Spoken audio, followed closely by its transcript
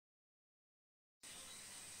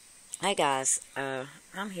Hey guys,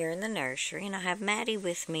 I'm here in the nursery and I have Maddie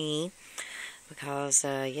with me because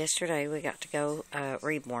yesterday we got to go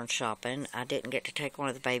Reborn shopping. I didn't get to take one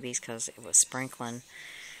of the babies because it was sprinkling,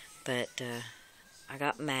 but I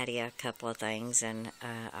got Maddie a couple of things and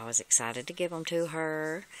I was excited to give them to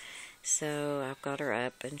her. So I've got her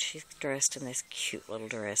up and she's dressed in this cute little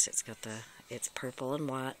dress. It's purple and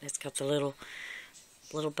white. It's got the little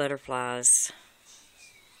butterflies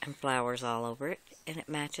and flowers all over it, and it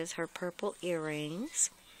matches her purple earrings.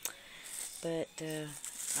 But I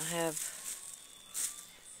have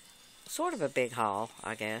sort of a big haul,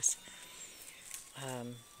 I guess.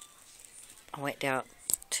 I went down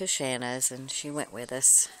to Shanna's and she went with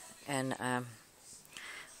us, and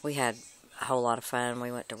we had a whole lot of fun.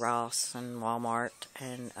 We went to Ross and Walmart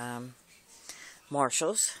and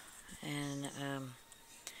Marshall's, and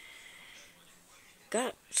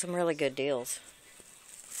got some really good deals.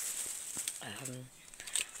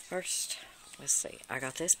 First, let's see, I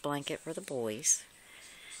got this blanket for the boys,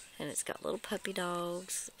 and it's got little puppy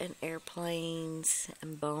dogs and airplanes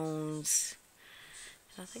and bones.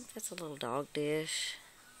 I think that's a little dog dish.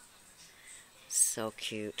 So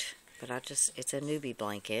cute. But it's a newbie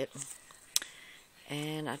blanket,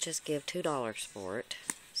 and I just give $2 for it.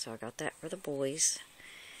 So I got that for the boys,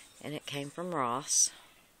 and it came from Ross.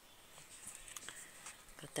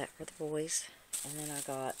 Got that for the boys, and then I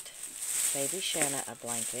got baby Shanna a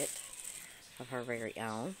blanket of her very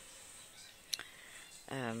own.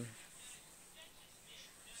 I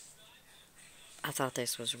thought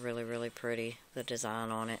this was really, really pretty, the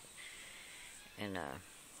design on it. And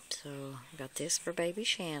so I got this for baby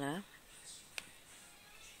Shanna.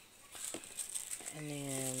 And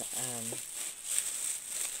then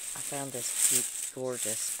I found this cute,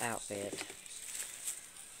 gorgeous outfit.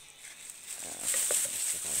 Let's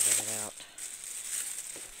see if I can get it out.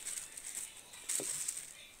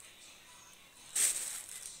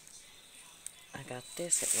 I got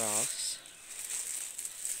this at Ross.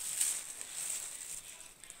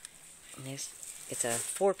 And it's a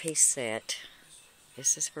 4-piece set.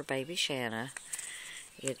 This is for baby Shanna.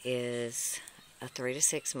 It is a 3 to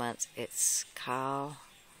 6 months. It's Kyle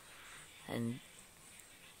and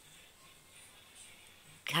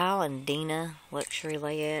Dina luxury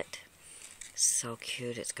layette. So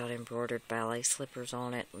cute. It's got embroidered ballet slippers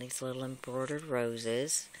on it and these little embroidered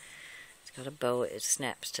roses. It's got a bow. It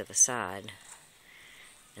snaps to the side.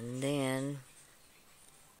 And then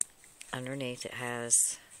underneath it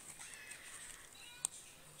has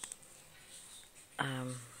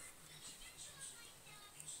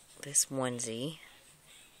this onesie.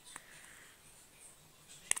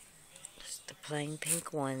 Just a plain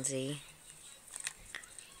pink onesie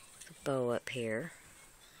with a bow up here.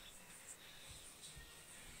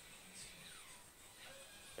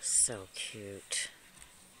 So cute.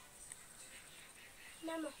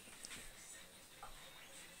 Mama.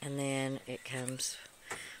 And then it comes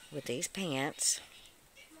with these pants.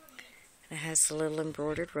 It has the little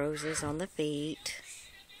embroidered roses on the feet.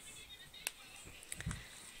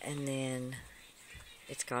 And then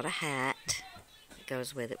it's got a hat that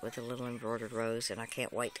goes with it with a little embroidered rose. And I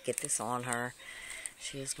can't wait to get this on her.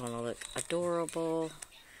 She is going to look adorable.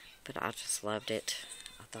 But I just loved it.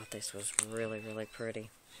 I thought this was really, really pretty.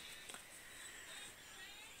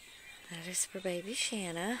 That is for baby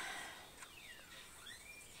Shanna.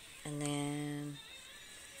 And then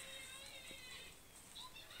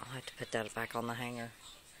I'll have to put that back on the hanger.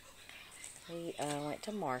 We went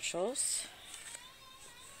to Marshall's.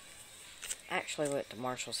 Actually went to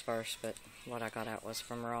Marshall's first, but what I got out was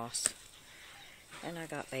from Ross. And I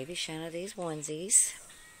got baby Shanna these onesies.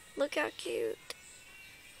 Look how cute.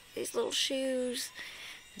 These little shoes.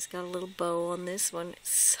 It's got a little bow on this one.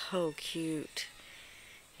 It's so cute.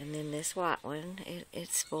 And then this white one,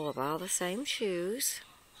 it's full of all the same shoes.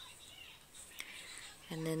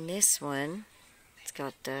 And then this one, it's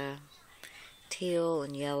got teal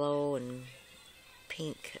and yellow and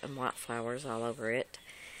pink and white flowers all over it.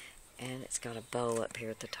 And it's got a bow up here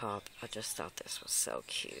at the top. I just thought this was so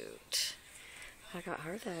cute. I got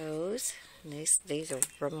her those. And these are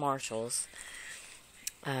from Marshall's.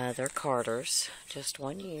 They're Carter's. Just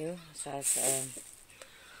 1U. Size,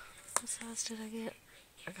 what size did I get?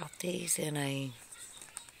 I got these in a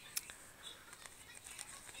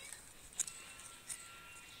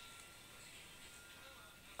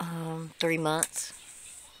 3 months.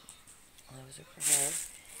 Those are for her.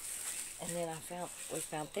 And then we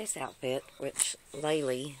found this outfit, which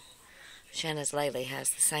Shanna's Laylee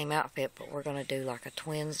has the same outfit, but we're going to do like a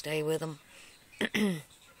twins day with them.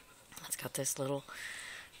 It's got this little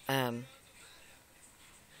bib.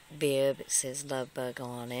 It says Love Bug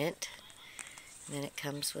on it. And then it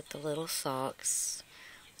comes with the little socks,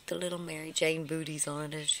 with the little Mary Jane booties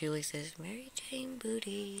on it, as Julie says, Mary Jane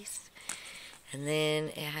booties. And then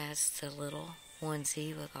it has the little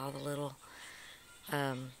onesie with all the little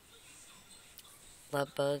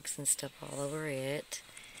love bugs and stuff all over it.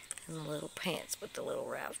 And the little pants with the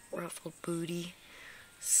little ruffled booty.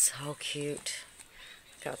 So cute.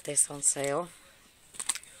 Got this on sale.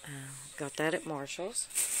 Got that at Marshall's.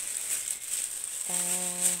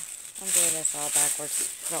 I'm doing this all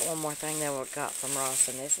backwards. Got one more thing that we got from Ross,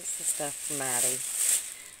 and this is the stuff from Maddie.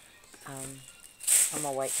 I'm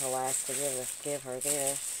gonna wait till last to give her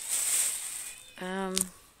this. And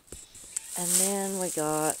then I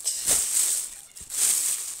got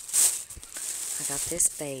this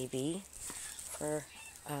baby for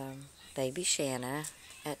baby Shanna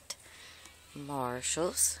at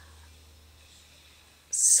Marshall's.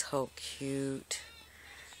 So cute.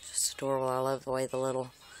 Just adorable. I love the way the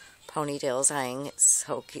little ponytails hang. It's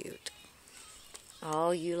so cute.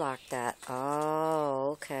 Oh, you like that.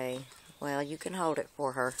 Oh, okay. Well, you can hold it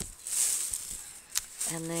for her.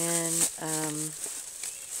 And then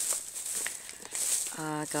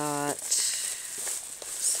I got,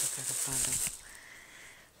 see if I can find them,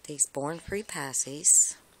 these Born Free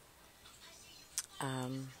Passies.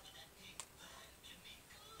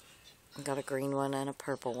 I got a green one and a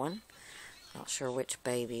purple one. Not sure which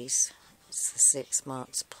babies. It's the 6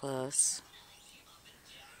 months plus.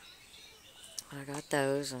 I got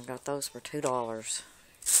those, and got those for $2.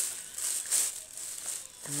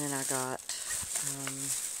 And then I got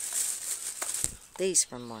these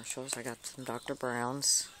from Marshall's. I got some Dr.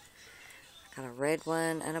 Brown's. I got a red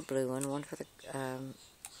one and a blue one. One for the,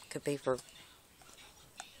 could be for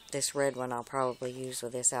this red one I'll probably use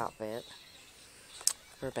with this outfit.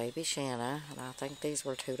 For baby Shanna, and I think these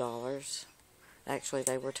were $2. Actually,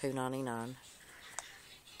 they were $2.99.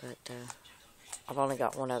 But I've only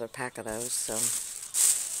got one other pack of those. So,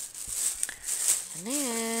 and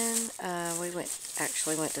then we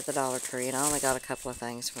actually went to the Dollar Tree, and I only got a couple of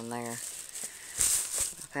things from there.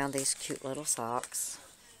 I found these cute little socks.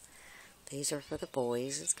 These are for the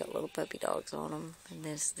boys. It's got little puppy dogs on them, and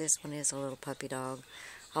this one is a little puppy dog.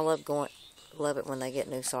 I love it when they get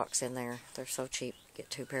new socks in there. They're so cheap. Get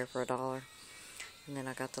 2 pair for $1. And then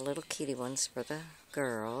I got the little kitty ones for the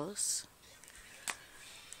girls.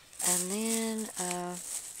 And then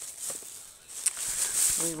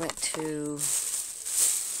we went to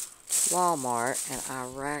Walmart, and I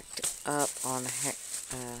racked up on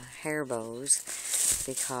hair bows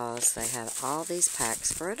because they had all these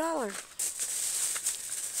packs for $1.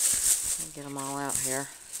 Let me get them all out here.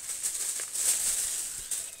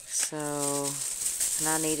 So, and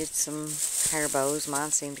I needed some hair bows.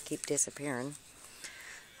 Mine seem to keep disappearing.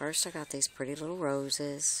 First, I got these pretty little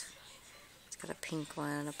roses. It's got a pink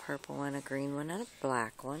one, a purple one, a green one, and a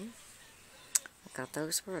black one. I got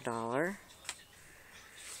those for $1.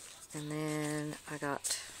 And then I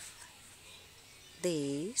got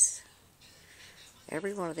these.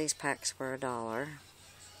 Every one of these packs for $1.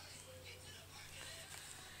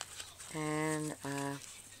 And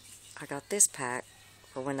I got this pack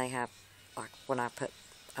for when they have, like when I put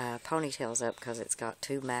ponytails up, because it's got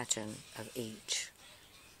 2 matching of each.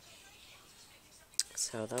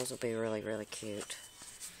 So those will be really, really cute.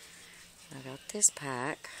 I got this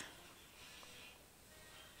pack.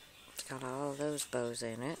 It's got all of those bows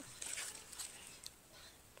in it.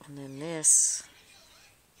 And then this,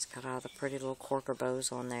 it's got all the pretty little corker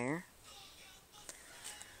bows on there.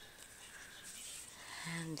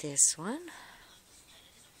 And this one.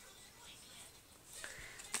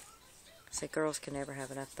 See, girls can never have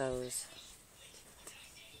enough bows.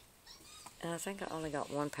 And I think I only got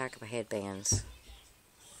 1 pack of headbands.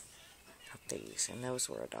 Got these, and those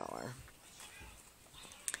were $1.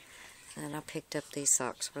 And then I picked up these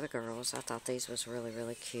socks for the girls. I thought these was really,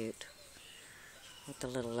 really cute. With the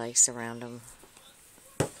little lace around them.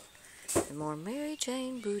 And more Mary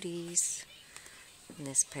Jane booties in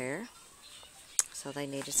this pair. So they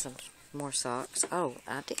needed some more socks. Oh,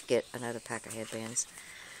 I did get another pack of headbands.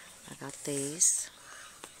 I got these,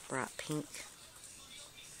 bright pink,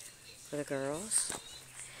 for the girls.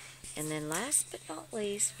 And then last but not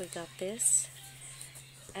least, we got this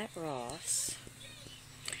at Ross.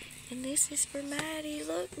 And this is for Maddie.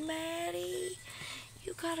 Look, Maddie,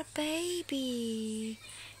 you got a baby.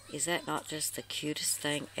 Is that not just the cutest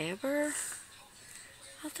thing ever?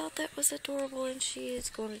 I thought that was adorable, and she's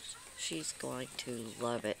going to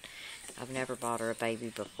love it. I've never bought her a baby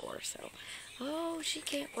before, so. Oh, she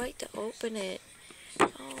can't wait to open it.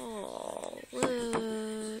 Oh,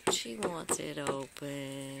 look, she wants it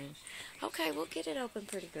open. Okay, we'll get it open,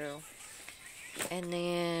 pretty girl. And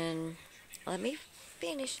then let me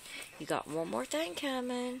finish. You got one more thing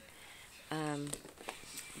coming.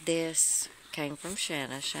 This came from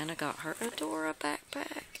Shanna. Shanna got her Adora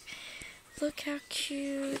backpack. Look how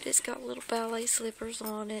cute. It's got little ballet slippers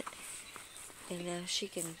on it. And she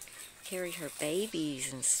can carry her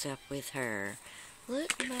babies and stuff with her.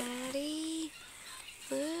 Look, Maddie.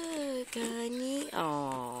 Look, honey.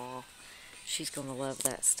 Aww. She's going to love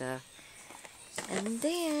that stuff. And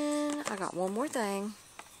then I got one more thing.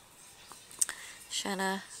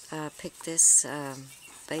 Shanna picked this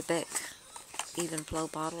Baybeck Even Flow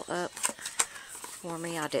bottle up for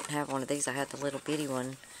me. I didn't have one of these. I had the little bitty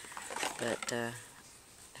one. But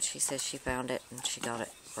she says she found it and she got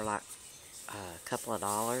it for like a couple of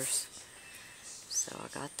dollars. So I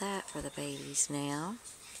got that for the babies now.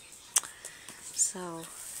 So,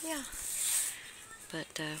 yeah.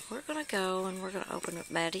 But we're going to go and we're going to open up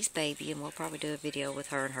Maddie's baby, and we'll probably do a video with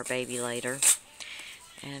her and her baby later.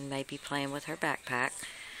 And maybe playing with her backpack.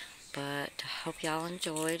 But hope y'all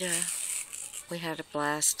enjoyed. We had a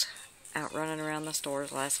blast out running around the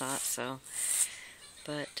stores last night. So,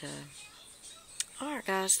 but, alright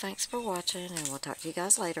guys, thanks for watching, and we'll talk to you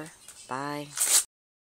guys later. Bye.